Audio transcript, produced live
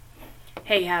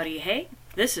Hey, howdy, hey.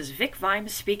 This is Vic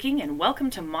Vimes speaking, and welcome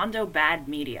to Mondo Bad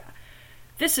Media.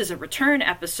 This is a return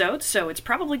episode, so it's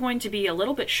probably going to be a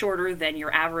little bit shorter than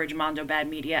your average Mondo Bad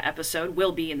Media episode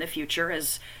will be in the future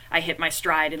as I hit my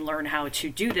stride and learn how to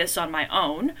do this on my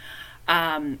own.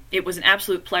 It was an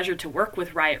absolute pleasure to work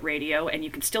with Riot Radio, and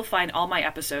you can still find all my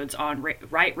episodes on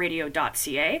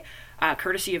riotradio.ca,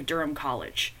 courtesy of Durham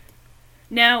College.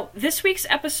 Now, this week's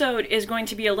episode is going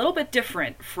to be a little bit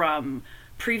different from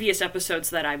previous episodes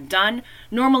that I've done.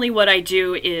 Normally what I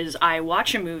do is I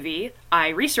watch a movie, I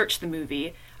research the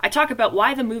movie, I talk about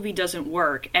why the movie doesn't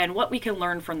work and what we can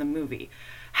learn from the movie.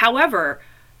 However,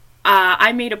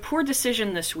 I made a poor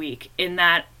decision this week in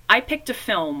that I picked a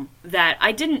film that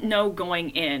I didn't know going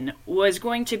in was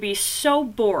going to be so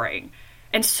boring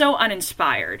and so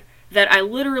uninspired that I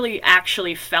literally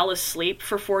actually fell asleep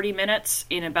for 40 minutes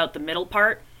in about the middle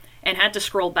part and had to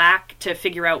scroll back to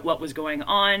figure out what was going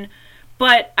on.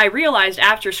 But I realized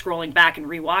after scrolling back and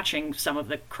rewatching some of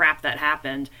the crap that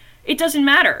happened, it doesn't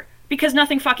matter, because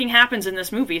nothing fucking happens in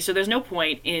this movie, so there's no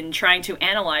point in trying to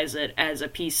analyze it as a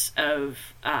piece of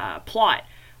plot,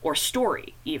 or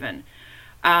story, even.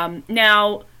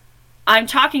 Now, I'm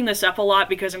talking this up a lot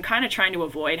because I'm kind of trying to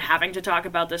avoid having to talk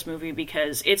about this movie,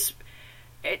 because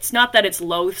it's not that it's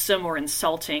loathsome or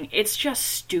insulting, it's just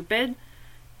stupid,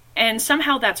 and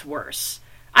somehow that's worse.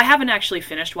 I haven't actually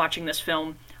finished watching this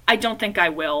film. I don't think I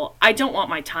will. I don't want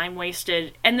my time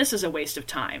wasted, and this is a waste of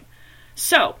time.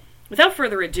 So, without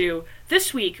further ado,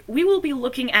 this week we will be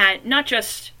looking at not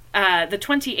just the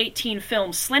 2018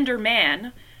 film Slender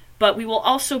Man, but we will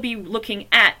also be looking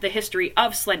at the history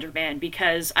of Slender Man,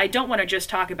 because I don't want to just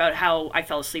talk about how I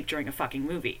fell asleep during a fucking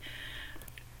movie.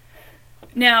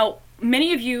 Now,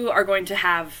 many of you are going to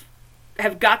have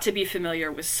got to be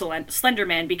familiar with Slender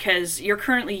Man because you're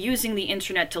currently using the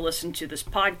internet to listen to this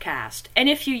podcast. And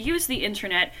if you use the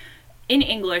internet in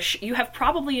English, you have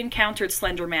probably encountered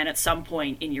Slender Man at some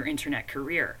point in your internet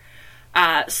career.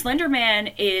 Slender Man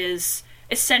is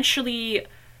essentially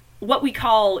what we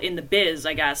call in the biz,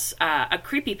 I guess, a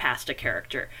creepypasta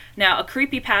character. Now, a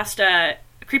creepypasta,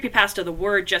 the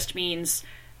word just means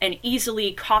an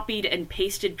easily copied and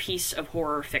pasted piece of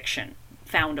horror fiction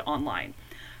found online.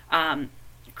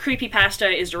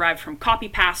 Creepypasta is derived from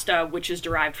copypasta, which is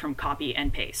derived from copy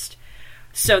and paste.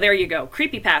 So there you go.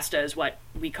 Creepypasta is what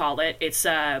we call it. It's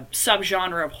a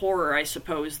subgenre of horror, I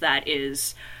suppose, that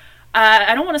is,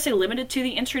 I don't want to say limited to the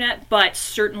internet, but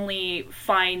certainly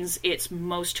finds its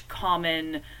most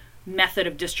common method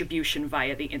of distribution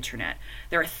via the internet.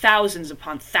 There are thousands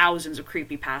upon thousands of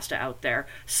creepypasta out there.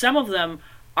 Some of them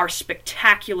are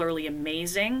spectacularly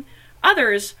amazing.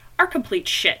 Others are complete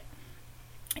shit.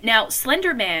 Now,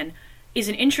 Slender Man is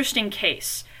an interesting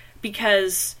case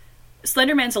because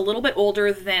Slender Man's a little bit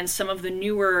older than some of the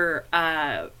newer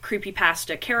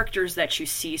creepypasta characters that you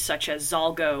see, such as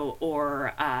Zalgo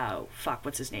or,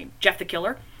 what's his name? Jeff the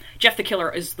Killer. Jeff the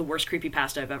Killer is the worst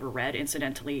creepypasta I've ever read.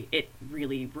 Incidentally, it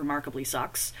really remarkably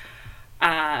sucks.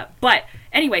 But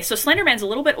anyway, so Slender Man's a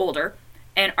little bit older,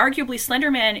 and arguably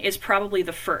Slender Man is probably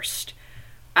the first.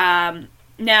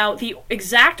 Now, the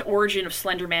exact origin of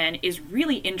Slender Man is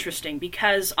really interesting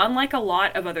because unlike a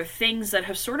lot of other things that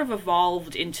have sort of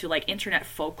evolved into, like, internet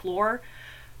folklore,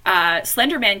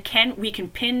 Slender Man we can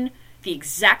pin the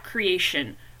exact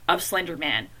creation of Slender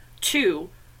Man to,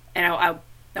 and I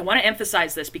want to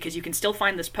emphasize this because you can still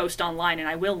find this post online, and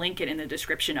I will link it in the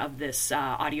description of this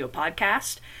audio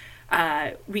podcast.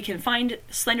 We can find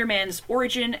Slender Man's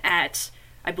origin at,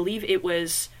 I believe it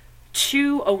was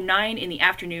 2:09 in the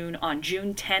afternoon on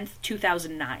June 10th,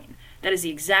 2009. That is the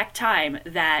exact time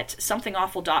that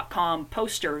somethingawful.com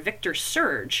poster Victor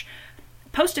Surge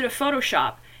posted a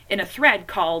Photoshop in a thread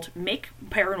called Make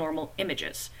Paranormal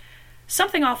Images.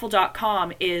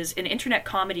 Somethingawful.com is an internet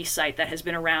comedy site that has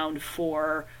been around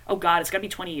for, it's got to be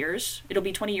 20 years. It'll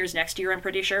be 20 years next year, I'm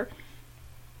pretty sure.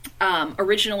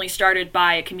 Originally started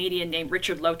by a comedian named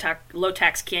Richard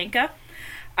Lotax-Kienka.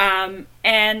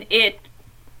 And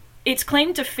its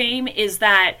claim to fame is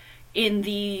that in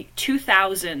the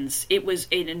 2000s, it was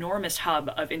an enormous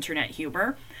hub of internet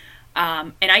humor,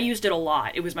 and I used it a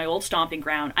lot. It was my old stomping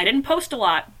ground. I didn't post a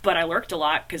lot, but I lurked a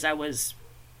lot because I was,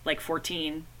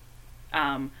 14.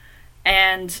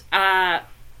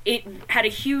 It had a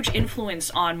huge influence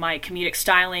on my comedic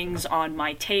stylings, on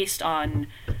my taste, on...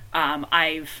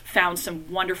 I've found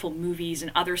some wonderful movies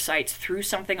and other sites through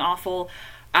Something Awful.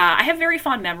 I have very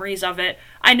fond memories of it.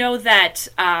 I know that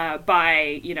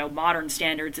by, modern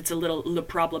standards, it's a little le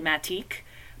problématique,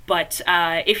 but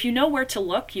if you know where to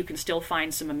look, you can still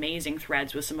find some amazing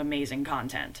threads with some amazing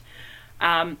content.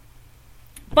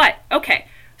 But, okay,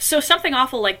 So Something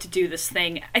Awful like to do this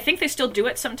thing. I think they still do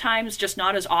it sometimes, just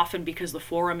not as often because the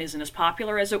forum isn't as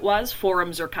popular as it was.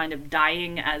 Forums are kind of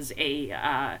dying as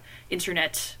a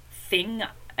internet thing,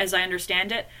 as I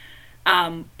understand it.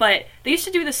 But they used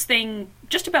to do this thing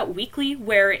just about weekly,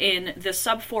 where in the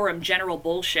sub-forum General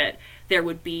Bullshit, there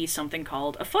would be something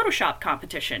called a Photoshop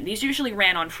competition. These usually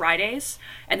ran on Fridays,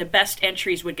 and the best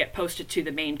entries would get posted to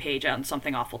the main page on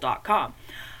somethingawful.com.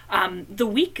 The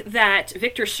week that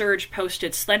Victor Surge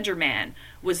posted Slender Man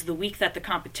was the week that the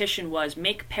competition was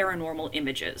Make Paranormal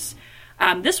Images.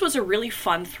 This was a really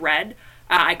fun thread.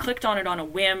 I clicked on it on a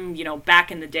whim,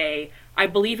 back in the day. I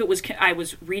believe I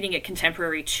was reading it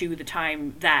contemporary to the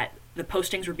time that the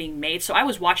postings were being made, so I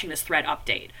was watching this thread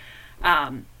update.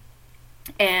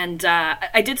 And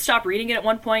I did stop reading it at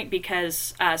one point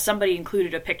because somebody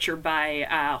included a picture by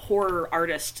horror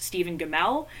artist Stephen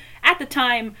Gammell. At the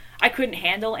time, I couldn't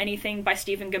handle anything by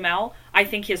Stephen Gammell. I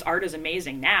think his art is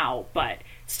amazing now, but it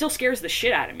still scares the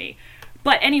shit out of me.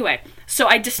 But anyway, so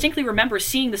I distinctly remember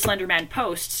seeing the Slender Man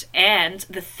posts, and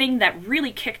the thing that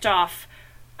really kicked off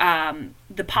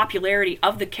the popularity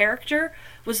of the character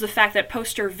was the fact that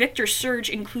poster Victor Surge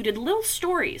included little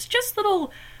stories, just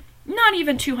little, not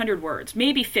even 200 words,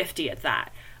 maybe 50 at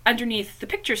that, underneath the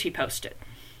pictures he posted.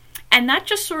 And that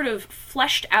just sort of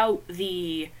fleshed out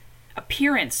the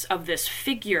appearance of this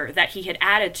figure that he had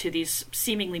added to these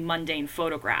seemingly mundane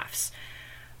photographs.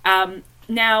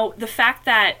 Now, the fact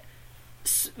that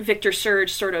Victor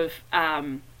Surge sort of,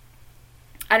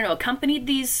 accompanied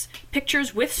these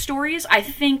pictures with stories, I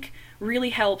think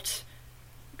really helped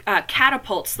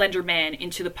catapult Slender Man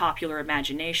into the popular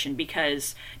imagination,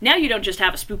 because now you don't just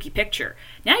have a spooky picture.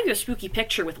 Now you have a spooky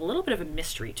picture with a little bit of a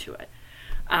mystery to it.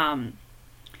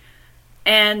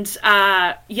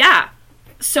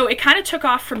 So it kind of took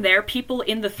off from there. People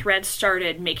in the thread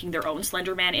started making their own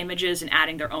Slender Man images and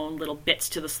adding their own little bits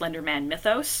to the Slender Man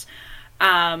mythos.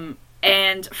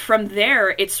 And from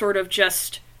there, it sort of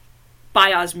just,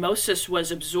 by osmosis,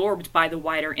 was absorbed by the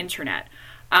wider internet.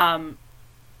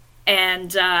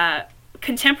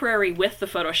 Contemporary with the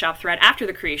Photoshop thread, after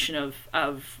the creation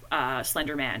of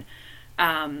Slender Man,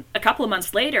 a couple of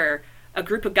months later, a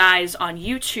group of guys on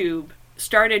YouTube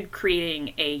started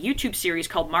creating a YouTube series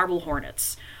called Marble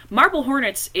Hornets. Marble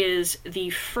Hornets is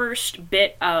the first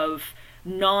bit of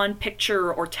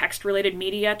non-picture or text-related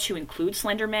media to include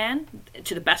Slender Man,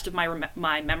 to the best of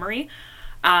my memory.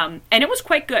 And it was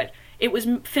quite good. It was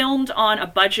filmed on a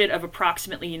budget of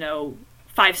approximately,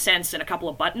 5 cents and a couple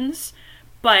of buttons,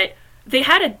 but they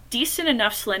had a decent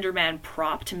enough Slender Man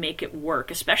prop to make it work,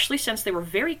 especially since they were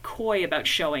very coy about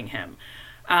showing him.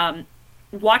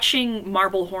 Watching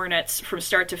Marble Hornets from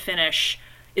start to finish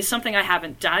is something I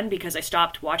haven't done because I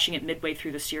stopped watching it midway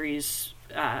through the series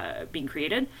being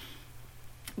created.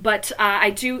 But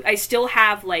I still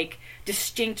have,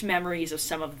 distinct memories of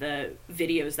some of the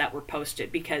videos that were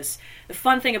posted, because the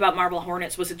fun thing about Marble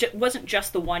Hornets was it wasn't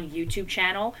just the one YouTube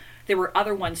channel. There were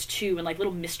other ones, too, and,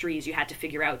 little mysteries you had to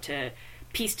figure out to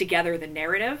piece together the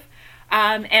narrative.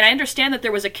 And I understand that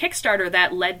there was a Kickstarter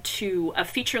that led to a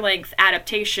feature-length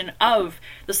adaptation of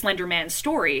the Slender Man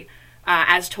story,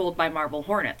 as told by Marble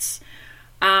Hornets.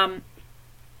 I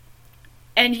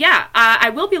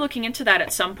will be looking into that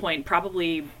at some point.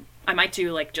 Probably, I might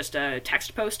do, just a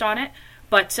text post on it.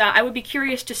 But I would be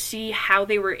curious to see how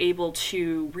they were able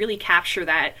to really capture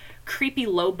that creepy,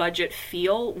 low-budget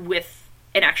feel with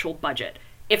an actual budget,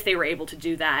 if they were able to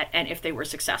do that, and if they were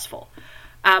successful.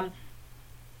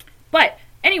 But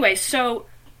anyway, so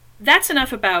that's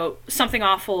enough about Something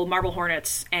Awful, Marble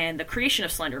Hornets, and the creation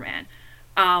of Slender Man.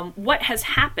 What has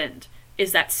happened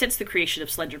is that since the creation of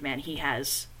Slender Man, he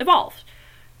has evolved.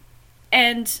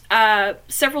 And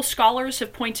several scholars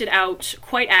have pointed out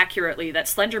quite accurately that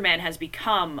Slender Man has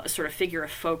become a sort of figure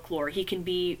of folklore. He can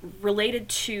be related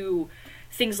to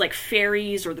things like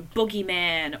fairies or the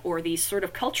boogeyman or these sort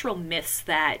of cultural myths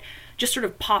that just sort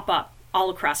of pop up all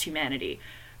across humanity.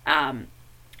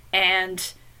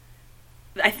 And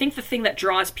I think the thing that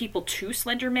draws people to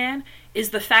Slender Man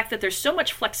is the fact that there's so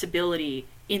much flexibility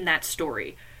in that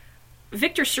story.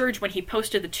 Victor Surge, when he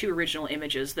posted the 2 original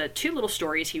images, the 2 little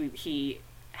stories he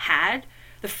had,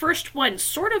 the first one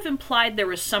sort of implied there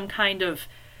was some kind of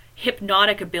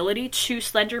hypnotic ability to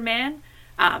Slender Man,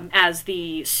 as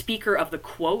the speaker of the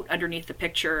quote underneath the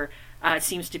picture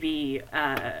seems to be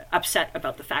upset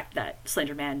about the fact that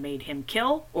Slender Man made him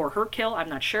kill, or her kill, I'm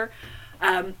not sure.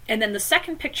 And then the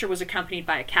second picture was accompanied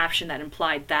by a caption that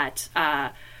implied that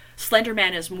Slender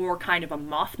Man is more kind of a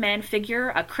Mothman figure,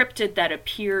 a cryptid that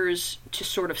appears to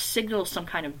sort of signal some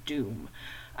kind of doom.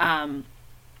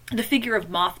 The figure of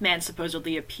Mothman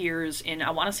supposedly appears in, I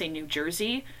want to say, New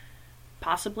Jersey.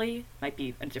 possibly. Might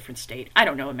be a different state. I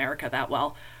don't know America that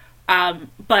well.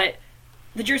 But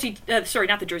the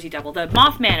not the Jersey Devil, the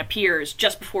Mothman appears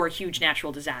just before huge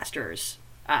natural disasters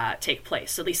take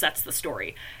place. At least that's the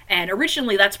story. And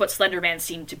originally that's what Slender Man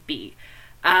seemed to be.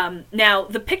 Now,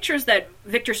 the pictures that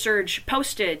Victor Surge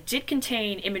posted did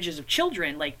contain images of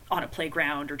children, like on a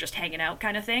playground or just hanging out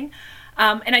kind of thing.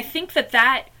 And I think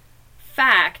that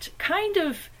fact kind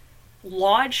of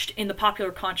lodged in the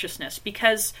popular consciousness,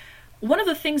 because one of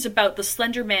the things about the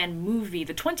Slender Man movie,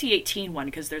 the 2018 one,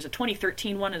 because there's a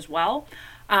 2013 one as well,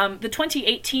 the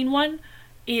 2018 one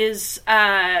is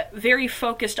very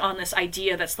focused on this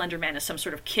idea that Slender Man is some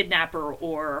sort of kidnapper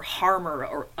or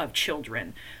harmer of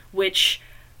children, which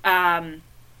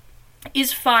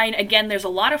is fine. Again, there's a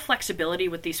lot of flexibility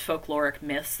with these folkloric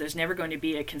myths. There's never going to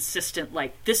be a consistent,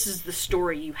 like, this is the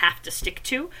story you have to stick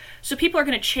to. So people are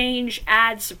going to change,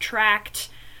 add, subtract,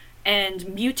 and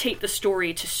mutate the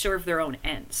story to serve their own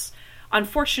ends.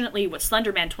 Unfortunately, what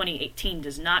Slender Man 2018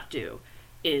 does not do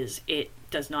is it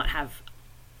does not have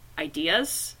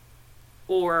ideas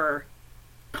or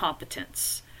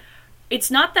competence. It's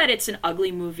not that it's an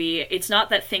ugly movie, it's not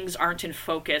that things aren't in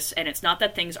focus, and it's not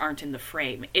that things aren't in the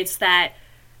frame. It's that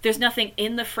there's nothing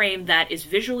in the frame that is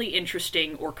visually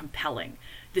interesting or compelling.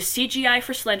 The CGI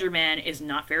for Slender Man is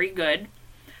not very good.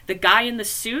 The guy in the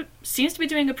suit seems to be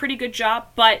doing a pretty good job,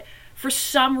 but for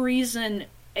some reason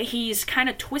he's kind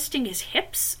of twisting his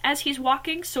hips as he's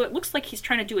walking, so it looks like he's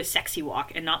trying to do a sexy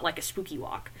walk and not like a spooky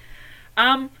walk.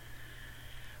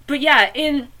 But yeah,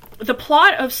 in the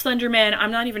plot of Slender Man,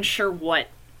 I'm not even sure what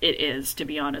it is, to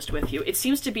be honest with you. It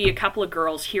seems to be a couple of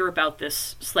girls hear about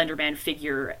this Slender Man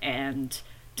figure and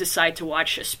decide to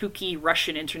watch a spooky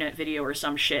Russian internet video or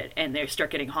some shit, and they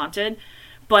start getting haunted.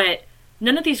 But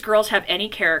none of these girls have any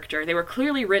character. They were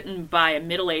clearly written by a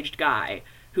middle-aged guy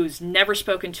who's never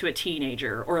spoken to a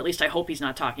teenager, or at least I hope he's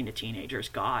not talking to teenagers,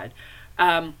 God.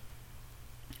 Yeah,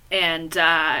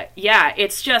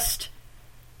 it's just...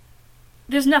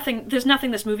 There's nothing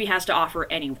this movie has to offer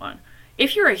anyone.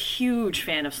 If you're a huge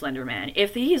fan of Slender Man,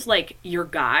 if he's like your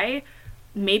guy,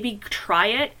 maybe try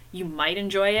it. You might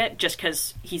enjoy it just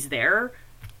because he's there.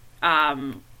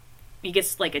 He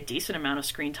gets like a decent amount of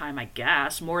screen time, I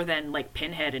guess, more than like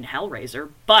Pinhead and Hellraiser.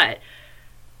 But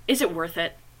is it worth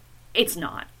it? It's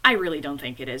not. I really don't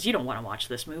think it is. You don't want to watch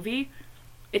this movie.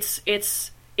 It's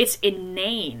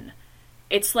inane.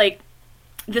 It's like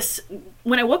this.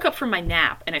 When I woke up from my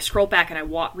nap and I scrolled back and I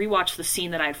rewatched the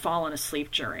scene that I had fallen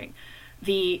asleep during,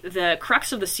 the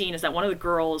crux of the scene is that one of the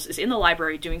girls is in the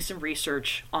library doing some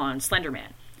research on Slender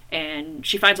Man, and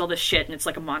she finds all this shit, and it's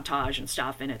like a montage and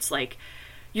stuff, and it's like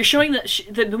you're showing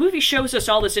the movie shows us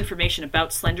all this information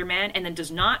about Slender Man and then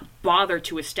does not bother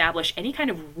to establish any kind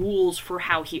of rules for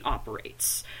how he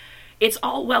operates. It's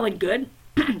all well and good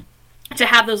to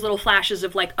have those little flashes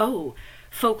of like, oh,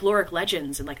 folkloric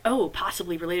legends and like, oh,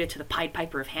 possibly related to the Pied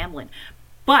Piper of Hamelin.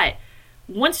 But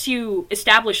once you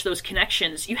establish those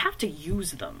connections, you have to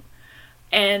use them.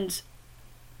 And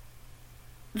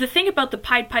the thing about the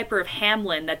Pied Piper of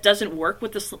Hamelin that doesn't work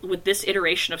with this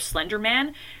iteration of Slender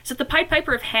Man is that the Pied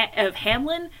Piper of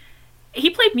Hamelin, he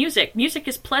played music. Music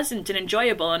is pleasant and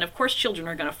enjoyable, and of course children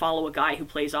are going to follow a guy who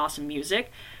plays awesome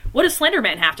music. What does Slender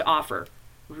Man have to offer?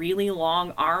 Really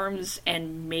long arms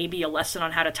and maybe a lesson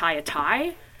on how to tie a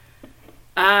tie?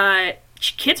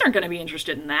 Kids aren't going to be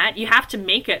interested in that. You have to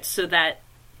make it so that...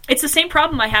 It's the same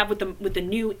problem I have with the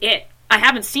new It. I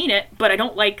haven't seen it, but I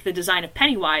don't like the design of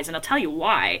Pennywise, and I'll tell you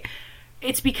why.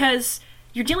 It's because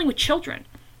you're dealing with children.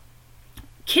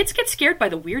 Kids get scared by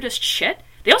the weirdest shit.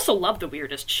 They also love the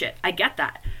weirdest shit. I get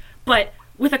that. But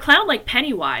with a clown like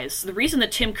Pennywise, the reason the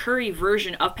Tim Curry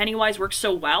version of Pennywise works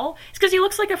so well is because he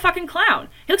looks like a fucking clown.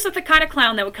 He looks like the kind of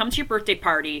clown that would come to your birthday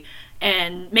party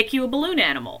and make you a balloon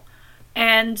animal.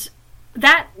 And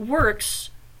that works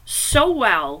so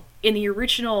well in the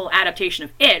original adaptation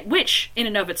of It, which in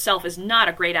and of itself is not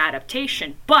a great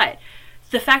adaptation, but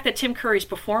the fact that Tim Curry's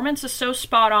performance is so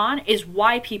spot on is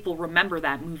why people remember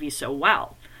that movie so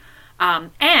well.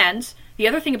 And the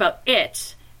other thing about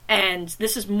It, and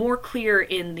this is more clear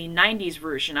in the 90s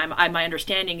version, my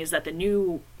understanding is that the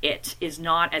new It is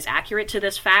not as accurate to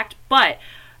this fact, but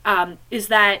is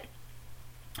that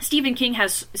Stephen King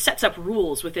sets up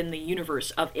rules within the universe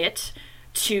of It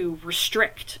to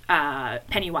restrict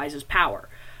Pennywise's power.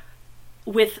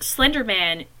 With Slender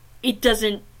Man, it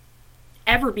doesn't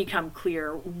ever become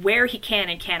clear where he can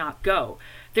and cannot go.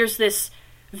 There's this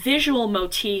visual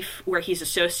motif where he's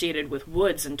associated with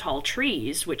woods and tall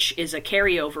trees, which is a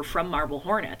carryover from Marble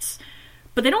Hornets.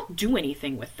 But they don't do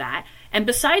anything with that. And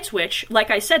besides which, like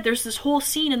I said, there's this whole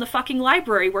scene in the fucking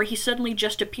library where he's suddenly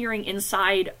just appearing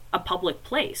inside a public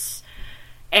place.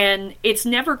 And it's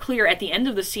never clear at the end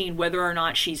of the scene whether or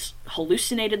not she's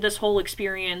hallucinated this whole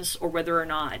experience or whether or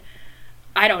not,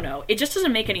 I don't know. It just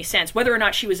doesn't make any sense. Whether or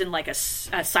not she was in like a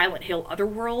Silent Hill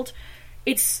otherworld,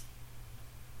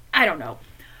 I don't know.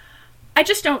 I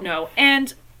just don't know.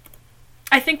 And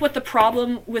I think what the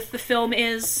problem with the film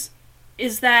is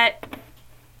that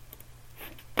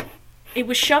it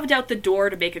was shoved out the door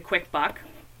to make a quick buck.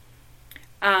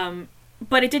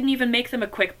 But it didn't even make them a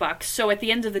quick buck. So at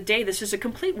the end of the day, this is a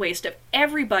complete waste of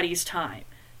everybody's time.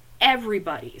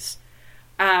 Everybody's.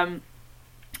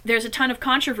 There's a ton of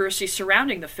controversy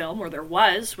surrounding the film, or there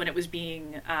was when it was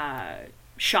being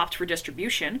shopped for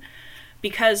distribution,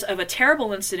 because of a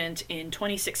terrible incident in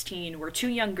 2016 where 2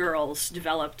 young girls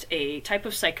developed a type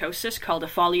of psychosis called a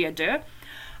folie à deux.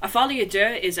 A folie à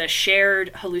deux is a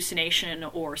shared hallucination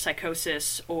or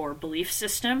psychosis or belief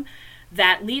system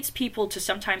that leads people to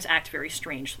sometimes act very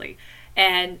strangely.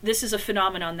 And this is a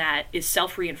phenomenon that is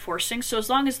self-reinforcing, so as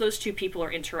long as those 2 people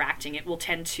are interacting, it will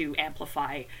tend to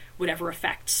amplify whatever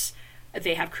effects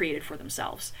they have created for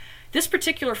themselves. This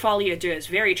particular folie à deux is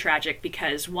very tragic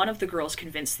because one of the girls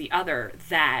convinced the other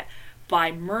that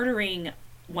by murdering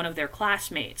one of their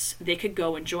classmates, they could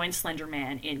go and join Slender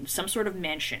Man in some sort of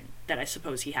mansion that I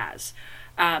suppose he has.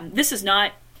 This is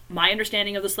not my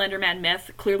understanding of the Slender Man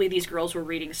myth. Clearly these girls were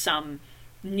reading some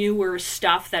newer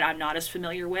stuff that I'm not as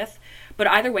familiar with. But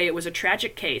either way, it was a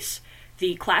tragic case.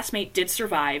 The classmate did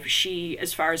survive. She,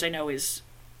 as far as I know, is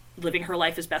living her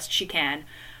life as best she can.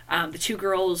 The 2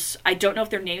 girls, I don't know if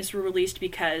their names were released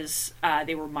because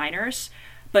they were minors,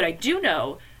 but I do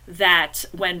know that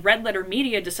when Red Letter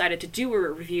Media decided to do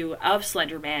a review of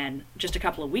Slender Man just a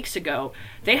couple of weeks ago,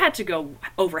 they had to go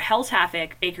over Hell's Half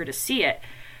Acre to see it.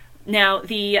 Now,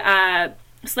 the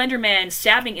Slender Man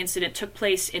stabbing incident took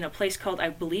place in a place called, I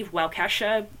believe,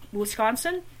 Waukesha,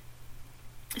 Wisconsin.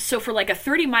 So for like a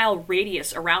 30-mile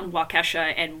radius around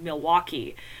Waukesha and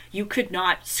Milwaukee, you could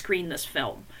not screen this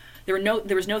film.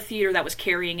 There was no theater that was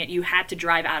carrying it. You had to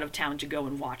drive out of town to go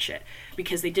and watch it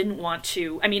because they didn't want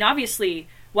to. I mean, obviously,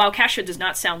 Waukesha does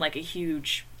not sound like a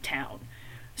huge town.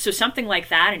 So something like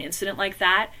that, an incident like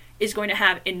that, is going to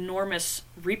have enormous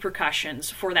repercussions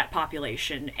for that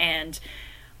population. And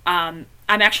I'm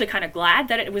actually kind of glad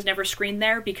that it was never screened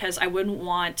there because I wouldn't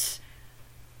want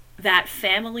that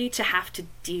family to have to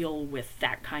deal with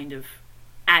that kind of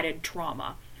added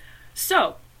trauma.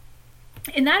 So,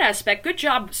 in that aspect, good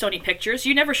job, Sony Pictures.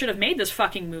 You never should have made this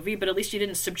fucking movie, but at least you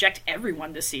didn't subject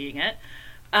everyone to seeing it.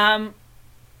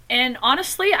 And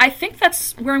honestly, I think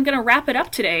that's where I'm going to wrap it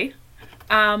up today.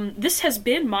 This has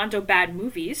been Mondo Bad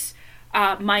Movies.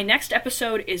 My next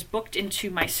episode is booked into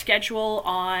my schedule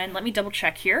on, let me double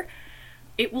check here.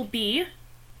 It will be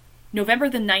November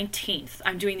the 19th.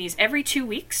 I'm doing these every 2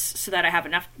 weeks so that I have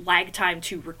enough lag time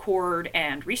to record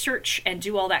and research and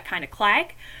do all that kind of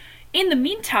clag. In the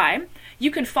meantime,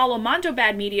 you can follow Mondo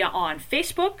Bad Media on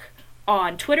Facebook,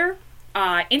 on Twitter,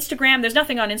 Instagram. There's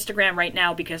nothing on Instagram right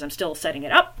now because I'm still setting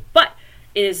it up, but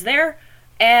it is there.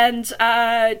 And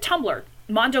Tumblr,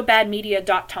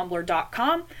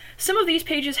 mondobadmedia.tumblr.com. Some of these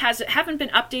pages haven't been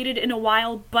updated in a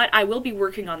while, but I will be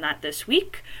working on that this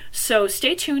week. So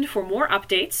stay tuned for more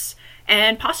updates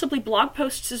and possibly blog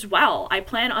posts as well. I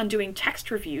plan on doing text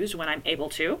reviews when I'm able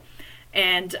to.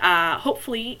 And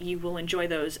hopefully you will enjoy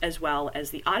those as well as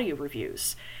the audio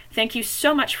reviews. Thank you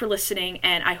so much for listening,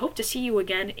 and I hope to see you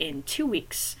again in 2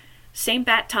 weeks. Same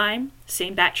bat time,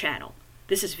 same bat channel.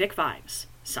 This is Vic Vimes,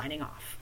 signing off.